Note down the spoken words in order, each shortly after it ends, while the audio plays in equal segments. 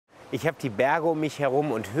Ich habe die Berge um mich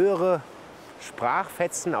herum und höre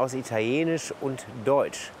Sprachfetzen aus Italienisch und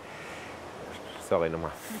Deutsch. Sorry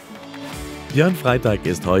nochmal. Björn Freitag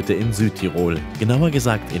ist heute in Südtirol, genauer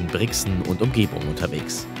gesagt in Brixen und Umgebung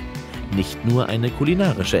unterwegs. Nicht nur eine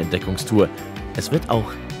kulinarische Entdeckungstour, es wird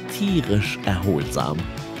auch tierisch erholsam.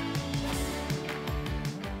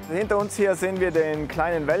 Hinter uns hier sehen wir den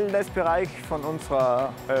kleinen Wellnessbereich von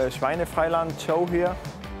unserer Schweinefreiland-Show hier.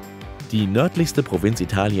 Die nördlichste Provinz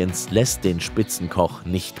Italiens lässt den Spitzenkoch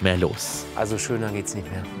nicht mehr los. Also schöner geht's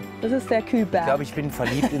nicht mehr. Das ist der Kühlberg. Ich glaube, ich bin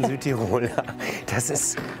verliebt in Südtirol. Das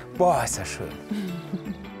ist, boah, ist das schön.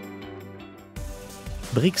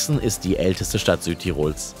 Brixen ist die älteste Stadt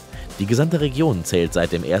Südtirols. Die gesamte Region zählt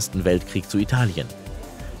seit dem Ersten Weltkrieg zu Italien.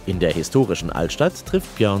 In der historischen Altstadt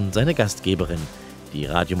trifft Björn seine Gastgeberin. Die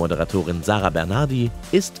Radiomoderatorin Sarah Bernardi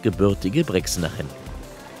ist gebürtige Brixenerin.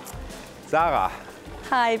 Sarah.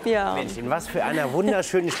 Hi Björn. Mensch, in was für einer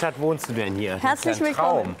wunderschönen Stadt wohnst du denn hier? Herzlich das ist ein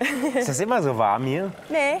willkommen. Traum. Ist das immer so warm hier?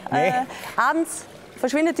 Nee. Abends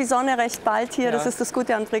verschwindet die Sonne recht bald hier. Ja. Das ist das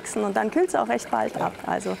Gute an Brixen. Und dann kühlt es auch recht bald ab.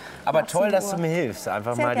 Also, aber toll, dass du mir hilfst,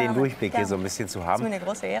 einfach sehr mal gerne. Den Durchblick hier so ein bisschen zu haben. Das ist mir eine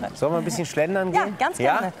große Ehre. Sollen wir ein bisschen schlendern gehen? Ja, ganz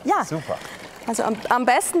gerne. Ja? Super. Also am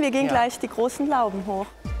besten, wir gehen gleich die großen Lauben hoch.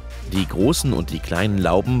 Die großen und die kleinen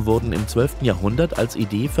Lauben wurden im 12. Jahrhundert als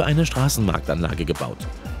Idee für eine Straßenmarktanlage gebaut.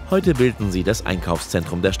 Heute bilden sie das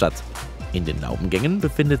Einkaufszentrum der Stadt. In den Laubengängen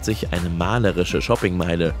befindet sich eine malerische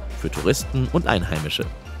Shoppingmeile für Touristen und Einheimische.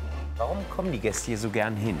 Warum kommen die Gäste hier so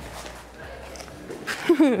gern hin?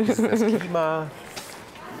 Ist das Klima?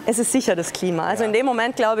 Es ist sicher das Klima. Also in dem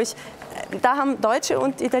Moment, glaube ich, da haben deutsche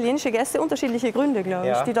und italienische Gäste unterschiedliche Gründe, glaube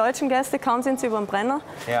ich. Ja. Die deutschen Gäste, kaum sind sie über den Brenner,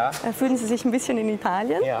 fühlen sie sich ein bisschen in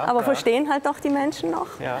Italien, aber verstehen halt doch die Menschen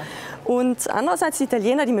noch. Ja. Und andererseits die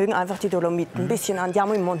Italiener, die mögen einfach die Dolomiten, ein bisschen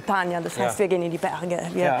andiamo in montagna, das heißt, wir gehen in die Berge.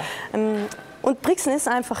 Und Brixen ist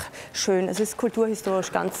einfach schön, es ist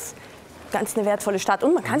kulturhistorisch ganz eine wertvolle Stadt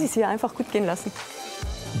und man kann sich hier einfach gut gehen lassen.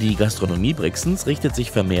 Die Gastronomie Brixens richtet sich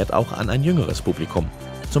vermehrt auch an ein jüngeres Publikum.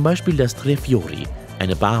 Zum Beispiel das Tre Fiori,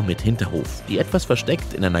 eine Bar mit Hinterhof, die etwas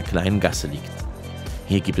versteckt in einer kleinen Gasse liegt.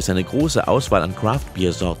 Hier gibt es eine große Auswahl an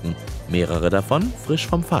Craft-Bier-Sorten, mehrere davon frisch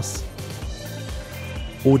vom Fass.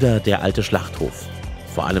 Oder der alte Schlachthof.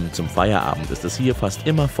 Vor allem zum Feierabend ist es hier fast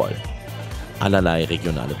immer voll. Allerlei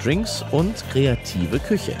regionale Drinks und kreative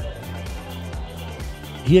Küche.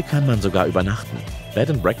 Hier kann man sogar übernachten. Bed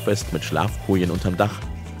and Breakfast mit Schlafkojen unterm Dach.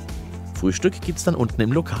 Frühstück gibt's dann unten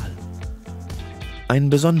im Lokal. Ein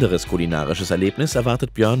besonderes kulinarisches Erlebnis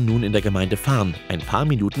erwartet Björn nun in der Gemeinde Vahrn, ein paar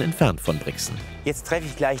Minuten entfernt von Brixen. Jetzt treffe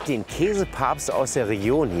ich gleich den Käsepapst aus der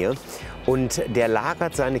Region hier. Und der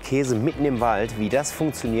lagert seine Käse mitten im Wald. Wie das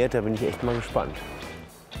funktioniert, da bin ich echt mal gespannt.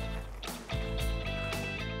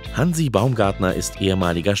 Hansi Baumgartner ist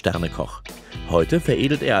ehemaliger Sternekoch. Heute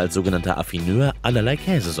veredelt er als sogenannter Affineur allerlei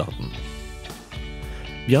Käsesorten.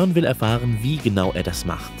 Björn will erfahren, wie genau er das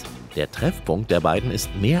macht. Der Treffpunkt der beiden ist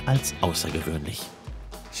mehr als außergewöhnlich.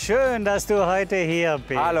 Schön, dass du heute hier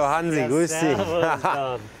bist. Hallo Hansi, Ja, grüß dich.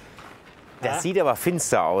 Das sieht aber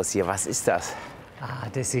finster aus hier. Was ist das?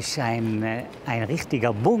 Das ist ein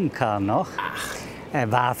richtiger Bunker noch.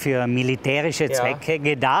 War für militärische Zwecke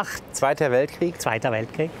gedacht. Zweiter Weltkrieg? Zweiter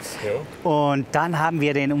Weltkrieg. Okay. Und dann haben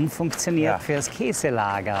wir den umfunktioniert fürs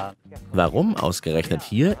Käselager. Warum ausgerechnet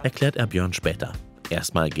hier, erklärt er Björn später.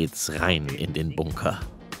 Erstmal geht's rein in den Bunker.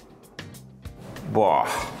 Boah,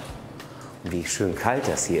 wie schön kalt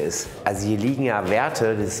das hier ist. Also hier liegen ja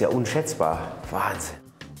Werte, das ist ja unschätzbar. Wahnsinn.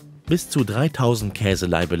 Bis zu 3000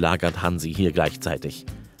 Käselaibe lagert Hansi hier gleichzeitig.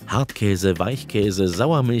 Hartkäse, Weichkäse,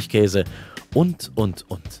 Sauermilchkäse und.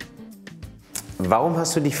 Warum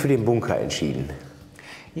hast du dich für den Bunker entschieden?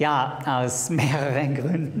 Ja, aus mehreren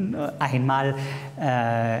Gründen. Einmal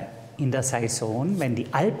in der Saison, wenn die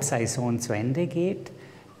Alpsaison zu Ende geht,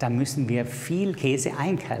 dann müssen wir viel Käse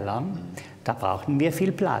einkellern. Da brauchen wir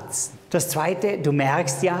viel Platz. Das Zweite, du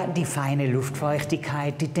merkst ja die feine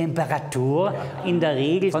Luftfeuchtigkeit, die Temperatur, in der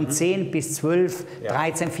Regel von 10 bis 12,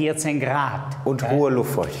 13, 14 Grad. Und hohe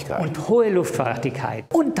Luftfeuchtigkeit. Und hohe Luftfeuchtigkeit.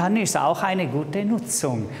 Und dann ist auch eine gute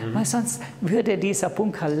Nutzung, weil sonst würde dieser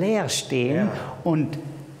Bunker leer stehen. Und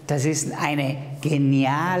das ist eine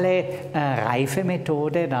geniale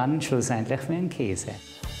Reifemethode dann schlussendlich für den Käse.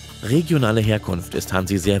 Regionale Herkunft ist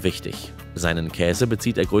Hansi sehr wichtig. Seinen Käse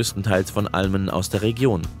bezieht er größtenteils von Almen aus der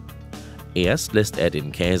Region. Erst lässt er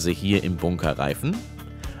den Käse hier im Bunker reifen,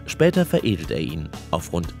 später veredelt er ihn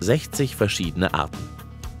auf rund 60 verschiedene Arten.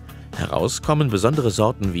 Heraus kommen besondere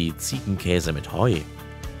Sorten wie Ziegenkäse mit Heu,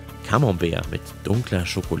 Camembert mit dunkler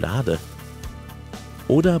Schokolade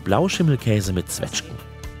oder Blauschimmelkäse mit Zwetschgen.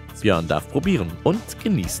 Björn darf probieren und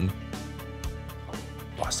genießen.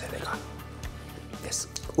 Boah, ist ist der lecker. Der ist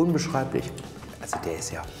unbeschreiblich. Also der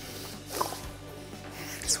ist ja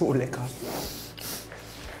so lecker.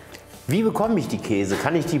 Wie bekomme ich die Käse?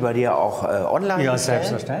 Kann ich die bei dir auch online Ja, bestellen?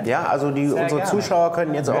 selbstverständlich. Ja, also unsere gerne. Zuschauer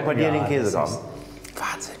können jetzt auch bei dir den Käse das kaufen.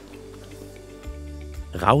 Wahnsinn.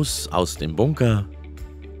 Raus aus dem Bunker,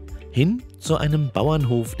 hin zu einem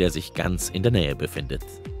Bauernhof, der sich ganz in der Nähe befindet.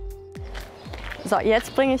 So,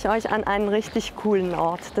 jetzt bringe ich euch an einen richtig coolen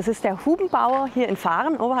Ort. Das ist der Hubenbauer hier in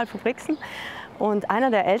Vahrn, oberhalb von Brixen. Und einer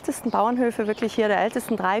der ältesten Bauernhöfe, wirklich hier der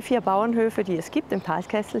ältesten 3, 4 Bauernhöfe, die es gibt im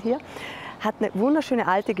Talskessel hier. Hat eine wunderschöne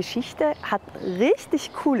alte Geschichte, hat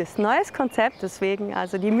richtig cooles neues Konzept. Deswegen,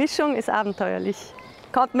 also die Mischung ist abenteuerlich.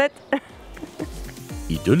 Kommt mit!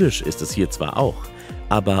 Idyllisch ist es hier zwar auch,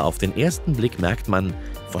 aber auf den ersten Blick merkt man,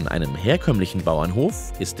 von einem herkömmlichen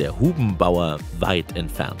Bauernhof ist der Hubenbauer weit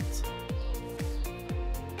entfernt.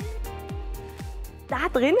 Da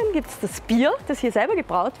drinnen gibt es das Bier, das hier selber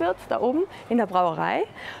gebraut wird, da oben in der Brauerei.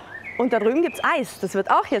 Und da drüben gibt es Eis, das wird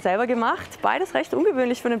auch hier selber gemacht. Beides recht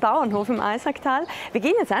ungewöhnlich für den Bauernhof im Eisacktal. Wir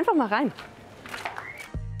gehen jetzt einfach mal rein.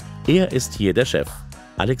 Er ist hier der Chef.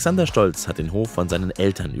 Alexander Stolz hat den Hof von seinen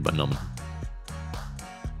Eltern übernommen.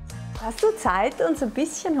 Hast du Zeit, uns ein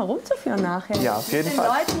bisschen herumzuführen nachher? Ja, auf jeden Den Fall.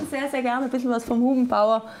 Leuten sehr, sehr gerne ein bisschen was vom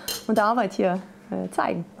Hubenbauer und der Arbeit hier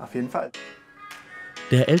zeigen. Auf jeden Fall.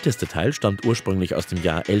 Der älteste Teil stammt ursprünglich aus dem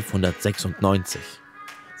Jahr 1196.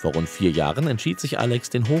 Vor rund 4 Jahren entschied sich Alex,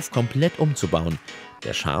 den Hof komplett umzubauen.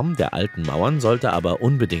 Der Charme der alten Mauern sollte aber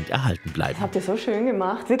unbedingt erhalten bleiben. Das habt ihr so schön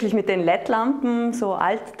gemacht, wirklich mit den LED-Lampen, so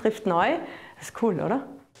alt trifft neu. Das ist cool, oder?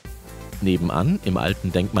 Nebenan, im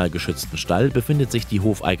alten denkmalgeschützten Stall, befindet sich die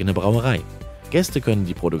hofeigene Brauerei. Gäste können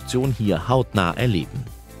die Produktion hier hautnah erleben.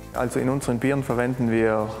 Also in unseren Bieren verwenden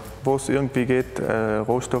wir, wo es irgendwie geht,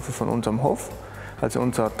 Rohstoffe von unserem Hof. Also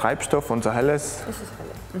unser Treibstoff, unser Helles,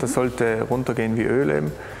 das sollte runtergehen wie Öl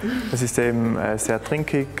eben. Das ist eben sehr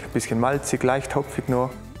trinkig, ein bisschen malzig, leicht hopfig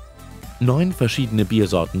nur. 9 verschiedene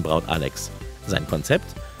Biersorten braut Alex. Sein Konzept?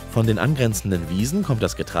 Von den angrenzenden Wiesen kommt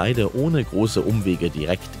das Getreide ohne große Umwege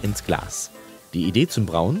direkt ins Glas. Die Idee zum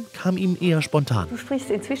Brauen kam ihm eher spontan. Du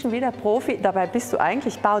sprichst inzwischen wieder Profi, dabei bist du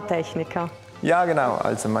eigentlich Bautechniker. Ja, genau.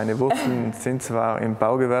 Also meine Wurzeln sind zwar im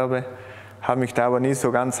Baugewerbe, habe mich da aber nie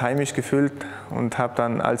so ganz heimisch gefühlt und habe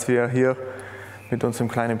dann, als wir hier mit unserem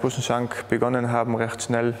kleinen Burschenschank begonnen haben, recht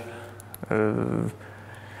schnell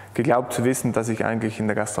geglaubt zu wissen, dass ich eigentlich in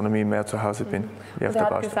der Gastronomie mehr zu Hause bin, wie auf der Er hat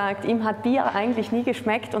Baustelle. gesagt, ihm hat Bier eigentlich nie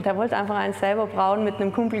geschmeckt und er wollte einfach eins selber brauen mit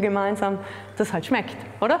einem Kumpel gemeinsam, das halt schmeckt,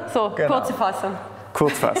 oder? So, Genau. kurze Fassung.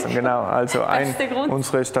 Kurzfassung, genau. Also Beste Grund.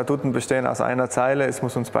 unsere Statuten bestehen aus einer Zeile, es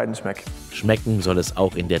muss uns beiden schmecken. Schmecken soll es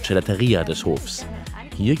auch in der Gelateria des Hofs.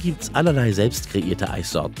 Hier gibt's allerlei selbst kreierte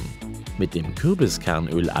Eissorten. Mit dem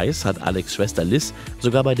Kürbiskernöl-Eis hat Alex' Schwester Liz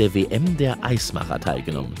sogar bei der WM der Eismacher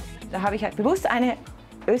teilgenommen. Da habe ich halt bewusst eine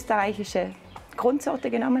österreichische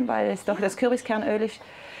Grundsorte genommen, weil es doch das Kürbiskernöl ist.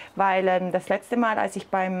 Weil das letzte Mal, als ich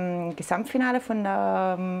beim Gesamtfinale von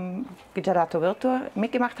der Gelato Virtuo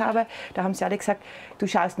mitgemacht habe, da haben sie alle gesagt, du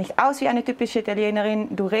schaust nicht aus wie eine typische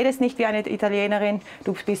Italienerin, du redest nicht wie eine Italienerin,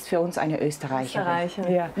 du bist für uns eine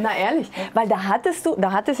Österreicherin. Ja. Na ehrlich, weil da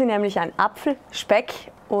hatte sie nämlich ein Apfel-,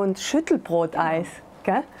 Speck- und Schüttelbroteis,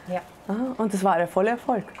 gell? Ja. Ah, und das war der volle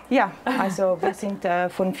Erfolg. Ja, also wir sind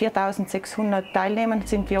von 4.600 Teilnehmern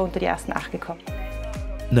sind wir unter die ersten 8 gekommen.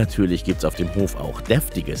 Natürlich gibt's auf dem Hof auch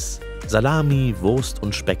Deftiges. Salami, Wurst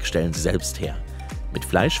und Speck stellen sie selbst her. Mit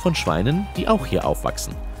Fleisch von Schweinen, die auch hier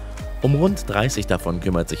aufwachsen. Um rund 30 davon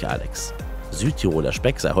kümmert sich Alex. Südtiroler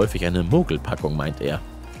Speck sei häufig eine Mogelpackung, meint er.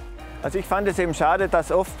 Also ich fand es eben schade,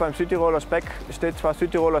 dass oft beim Südtiroler Speck steht zwar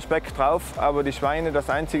Südtiroler Speck drauf, aber die Schweine, das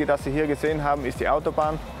Einzige, das sie hier gesehen haben, ist die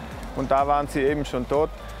Autobahn. Und da waren sie eben schon tot.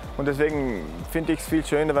 Und deswegen finde ich es viel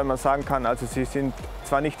schöner, wenn man sagen kann, also sie sind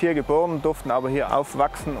zwar nicht hier geboren, durften aber hier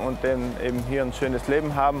aufwachsen und eben hier ein schönes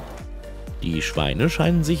Leben haben. Die Schweine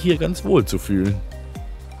scheinen sich hier ganz wohl zu fühlen.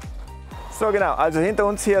 So genau, also hinter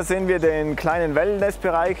uns hier sehen wir den kleinen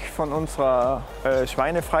Wellnessbereich von unserer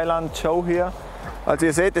Schweinefreiland-Show hier. Also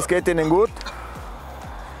ihr seht, es geht ihnen gut.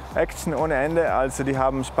 Action ohne Ende, also die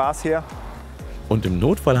haben Spaß hier. Und im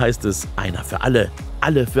Notfall heißt es, einer für alle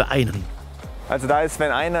für einen. Also da ist,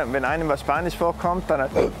 wenn einem was Spanisch vorkommt,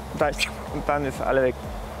 dann ist alle weg.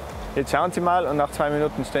 Jetzt schauen Sie mal und nach 2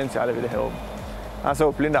 Minuten stehen Sie alle wieder hier oben.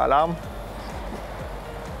 Also blinder Alarm.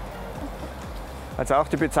 Also auch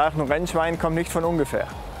die Bezeichnung Rennschwein kommt nicht von ungefähr.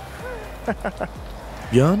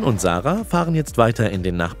 Björn und Sarah fahren jetzt weiter in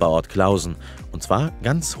den Nachbarort Klausen, und zwar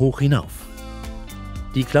ganz hoch hinauf.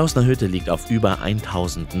 Die Klausner Hütte liegt auf über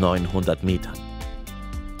 1900 Metern.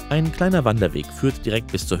 Ein kleiner Wanderweg führt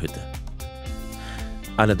direkt bis zur Hütte.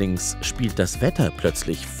 Allerdings spielt das Wetter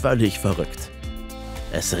plötzlich völlig verrückt.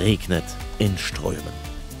 Es regnet in Strömen.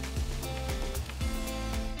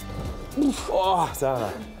 Oh,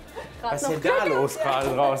 Sarah. Was ist denn da los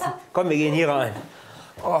gerade draußen? Komm, wir gehen hier rein.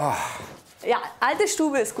 Oh. Ja, alte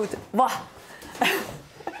Stube ist gut. Boah.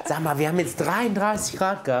 Sag mal, wir haben jetzt 33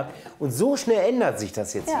 Grad gehabt und so schnell ändert sich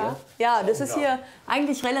das jetzt hier. Ja, das ist hier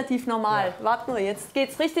eigentlich relativ normal. Wart nur, jetzt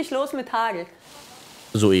geht's richtig los mit Hagel.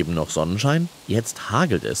 Soeben noch Sonnenschein, jetzt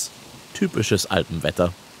hagelt es. Typisches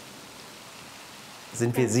Alpenwetter.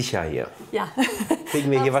 Sind wir sicher hier? Ja.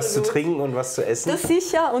 Kriegen wir hier was zu trinken und was zu essen? Das ist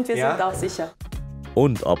sicher und wir sind auch sicher.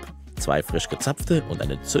 Und ob 2 frisch gezapfte und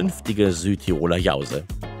eine zünftige Südtiroler Jause.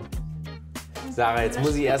 Sarah, jetzt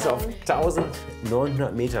muss ich erst auf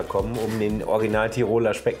 1900 Meter kommen, um den Original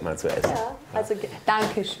Tiroler Speck mal zu essen. Ja, also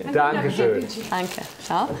danke schön. Dankeschön. Danke.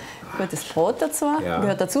 Schau, gutes Brot dazu,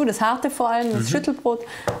 gehört dazu, das harte vor allem, das Schüttelbrot.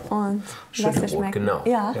 Und Schüttelbrot, genau.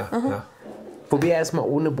 Ja. Ja. Probier erst mal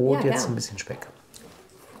ohne Brot jetzt ein bisschen Speck.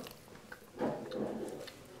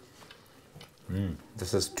 Das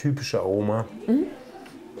ist das typische Aroma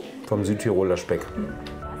vom Südtiroler Speck.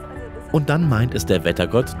 Und dann meint es der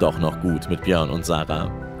Wettergott doch noch gut mit Björn und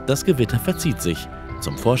Sarah. Das Gewitter verzieht sich.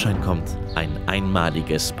 Zum Vorschein kommt ein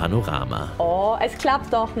einmaliges Panorama. Oh, es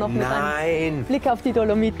klappt doch noch mit einem Blick auf die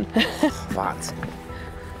Dolomiten. Wahnsinn.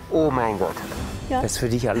 Oh mein Gott. Ja. Das ist für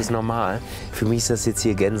dich alles normal. Für mich ist das jetzt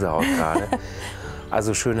hier Gänsehaut gerade.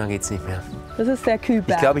 Also schöner geht's nicht mehr. Das ist der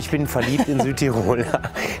Kühlberg. Ich glaube, ich bin verliebt in Südtirol.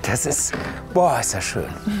 Das ist, boah, ist das schön.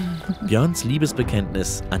 Björns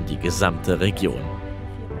Liebesbekenntnis an die gesamte Region.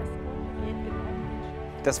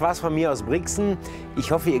 Das war's von mir aus Brixen.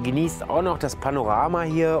 Ich hoffe, ihr genießt auch noch das Panorama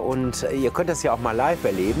hier und ihr könnt das ja auch mal live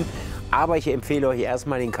erleben. Aber ich empfehle euch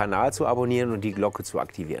erstmal den Kanal zu abonnieren und die Glocke zu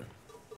aktivieren.